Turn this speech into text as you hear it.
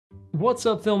What's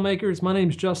up, filmmakers? My name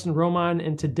is Justin Romeyn,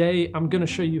 and today I'm going to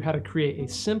show you how to create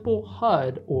a simple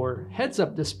HUD or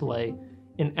heads-up display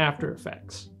in After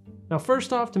Effects. Now,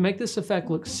 first off, to make this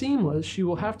effect look seamless, you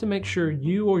will have to make sure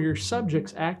you or your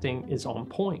subject's acting is on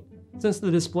point. Since the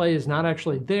display is not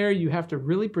actually there, you have to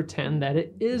really pretend that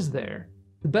it is there.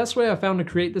 The best way I found to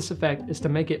create this effect is to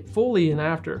make it fully in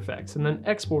After Effects and then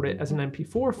export it as an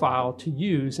MP4 file to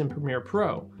use in Premiere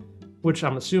Pro, which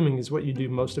I'm assuming is what you do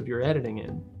most of your editing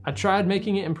in. I tried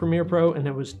making it in Premiere Pro and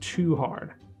it was too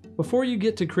hard. Before you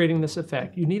get to creating this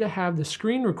effect, you need to have the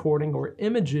screen recording or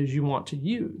images you want to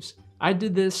use. I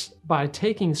did this by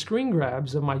taking screen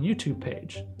grabs of my YouTube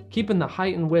page, keeping the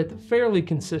height and width fairly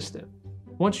consistent.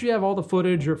 Once you have all the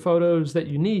footage or photos that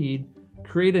you need,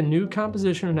 create a new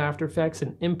composition in After Effects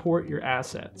and import your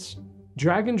assets.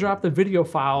 Drag and drop the video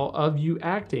file of you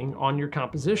acting on your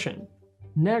composition.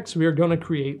 Next, we are going to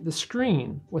create the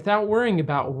screen without worrying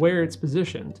about where it's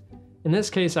positioned. In this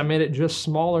case, I made it just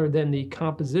smaller than the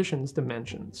composition's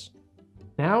dimensions.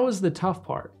 Now is the tough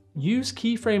part. Use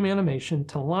keyframe animation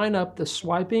to line up the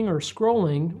swiping or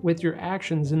scrolling with your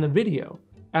actions in the video.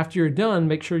 After you're done,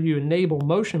 make sure you enable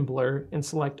motion blur and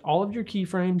select all of your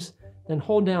keyframes, then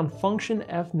hold down Function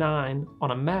F9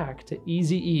 on a Mac to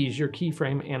easy ease your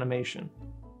keyframe animation.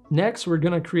 Next, we're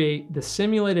going to create the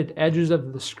simulated edges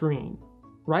of the screen.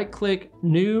 Right-click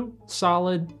New,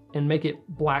 Solid, and make it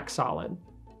black solid.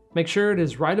 Make sure it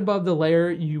is right above the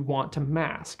layer you want to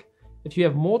mask. If you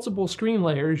have multiple screen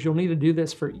layers, you'll need to do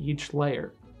this for each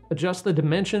layer. Adjust the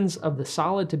dimensions of the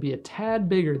solid to be a tad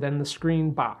bigger than the screen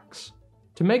box.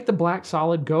 To make the black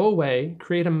solid go away,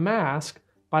 create a mask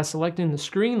by selecting the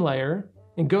screen layer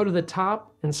and go to the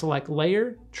top and select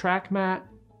Layer, Track Matte,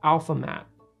 Alpha Matte.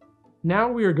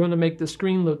 Now we are going to make the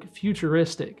screen look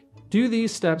futuristic. Do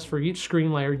these steps for each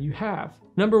screen layer you have.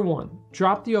 Number 1,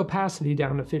 drop the opacity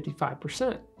down to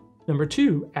 55%. Number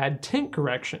 2, add tint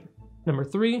correction. Number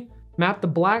 3, map the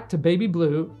black to baby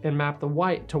blue and map the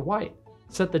white to white.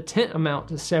 Set the tint amount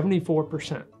to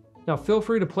 74%. Now feel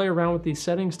free to play around with these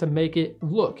settings to make it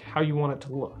look how you want it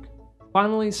to look.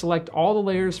 Finally, select all the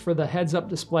layers for the heads-up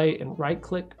display and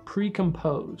right-click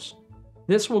Pre-Compose.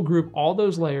 This will group all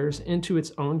those layers into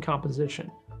its own composition,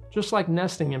 just like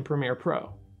nesting in Premiere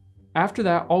Pro. After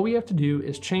that, all we have to do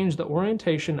is change the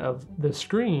orientation of the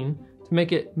screen to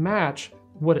make it match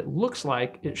what it looks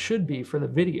like it should be for the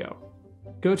video.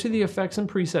 Go to the Effects and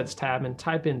Presets tab and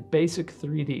type in Basic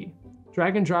 3D.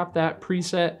 Drag and drop that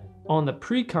preset on the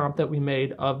pre-comp that we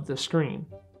made of the screen.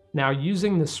 Now,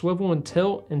 using the swivel and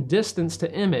tilt and distance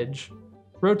to image,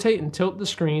 rotate and tilt the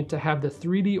screen to have the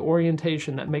 3D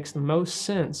orientation that makes the most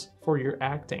sense for your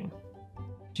acting.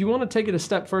 If you want to take it a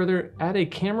step further, add a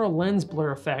camera lens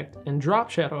blur effect and drop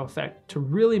shadow effect to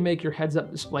really make your heads-up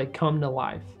display come to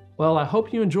life. Well, I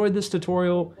hope you enjoyed this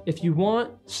tutorial. If you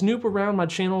want, snoop around my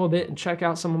channel a bit and check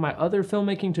out some of my other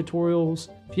filmmaking tutorials.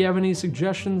 If you have any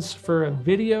suggestions for a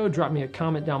video, drop me a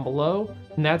comment down below.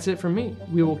 And that's it for me.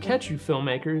 We will catch you,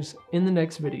 filmmakers, in the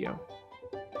next video.